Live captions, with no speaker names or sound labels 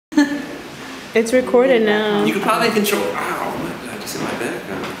It's recorded now. You could probably control. Ow, I just hit my back.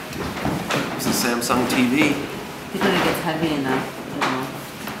 It's a Samsung TV. Because it gets heavy enough.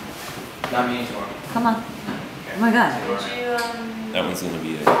 Not me anymore. Come on. Oh my god. That one's gonna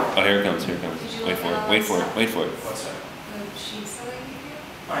be it. Oh, here it comes. Here it comes. Wait for it. Wait for it. Wait for it. What's that?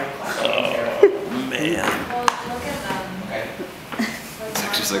 Oh man. Okay.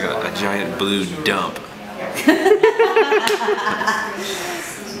 It's just like a giant blue dump.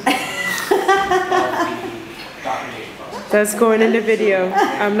 That's going in the video.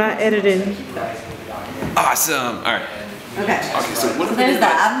 I'm not editing. Awesome. All right. Okay. Okay. So what? So there's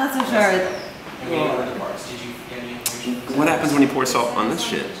that. I'm not so sure. What happens when you pour salt on this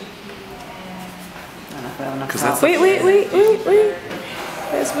shit? Because that's Wait.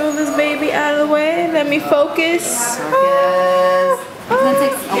 Let's move this baby out of the way. Let me focus. It's gonna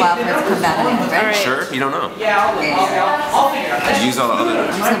take a while for it to come back in, right? Alright. Sure. You don't know. Yeah, I'll figure it out. Use all the other. I'm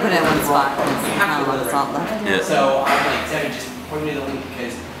just gonna put it in one spot because there's not a lot of salt left. Yeah. So I'm like, Debbie, just point me to the link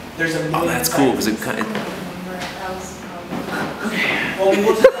because there's a Oh, million that's cool because it. Well,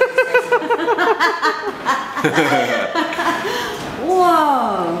 we'll just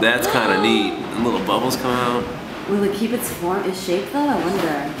Whoa! That's kind of neat. And little bubbles come out. Will it keep its form, its shape though? I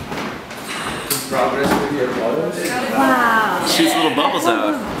wonder. progress with your photos. Wow. Shoots little bubbles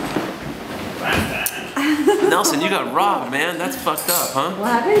out. Nelson, you got robbed, man. That's fucked up, huh?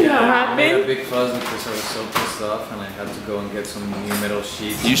 What happened? I made a big fuss because I was so pissed off and I had to go and get some new metal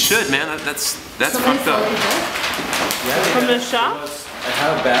sheets. You should, man. That's Somebody fucked up. sold it? Yeah, From the shop? I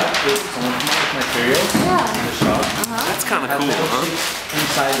have a bag with some of my materials Yeah. in the shop. That's kind of I had cool, metal huh? sheets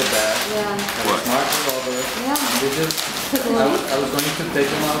inside the bag. Yeah. I What? was marked all over. Yeah. And they just, Took a look. I was going to take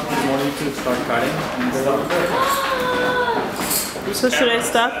them out this morning to start cutting and they're all there. So should I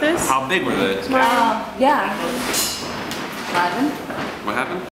stop this? How big were they? Yeah. 11? What happened?